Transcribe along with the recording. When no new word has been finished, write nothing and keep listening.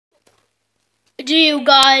Do you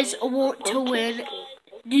guys want to win?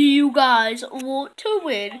 Do you guys want to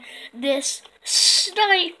win this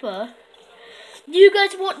sniper? Do you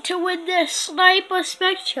guys want to win this sniper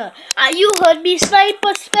spectre? You heard me,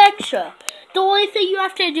 sniper spectre. The only thing you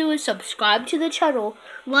have to do is subscribe to the channel,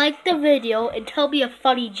 like the video, and tell me a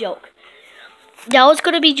funny joke. Now it's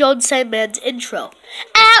gonna be John Sandman's intro.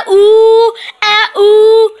 Ah ooh, ah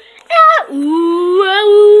ooh, ah ooh, ah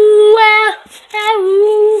ooh, ah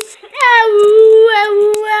ooh, ah ooh, ah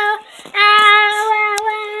ooh, ah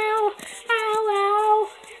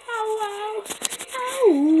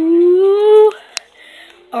ooh.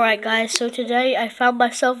 Alright guys, so today I found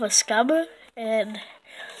myself a scammer, and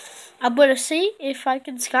I'm gonna see if I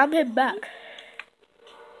can scam him back.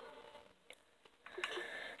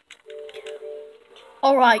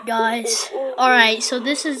 Alright guys. Alright, so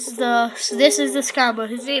this is the scammer.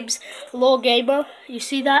 His name's Lmfao. You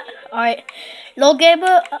see that? Alright.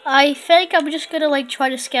 Lmfao, I think I'm just gonna try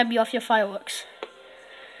to scam you off your fireworks.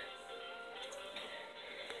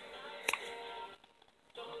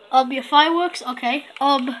 Your fireworks? Okay.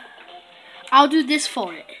 I'll do this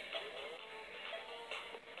for it.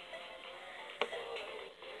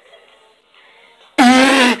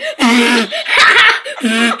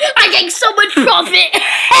 I get so much profit!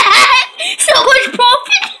 So much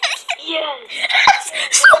profit! Yes!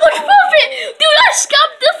 So much profit! Dude, I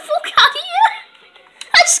scammed the fuck out of you!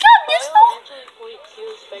 I scammed this whole...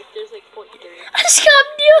 I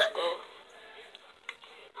scammed you!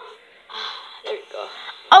 There we go.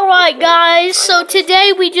 Alright guys, so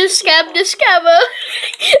today we just scammed a scammer.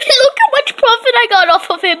 Look how much profit I got off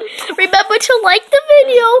of him. Remember to like the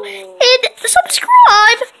video and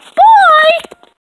subscribe. Bye!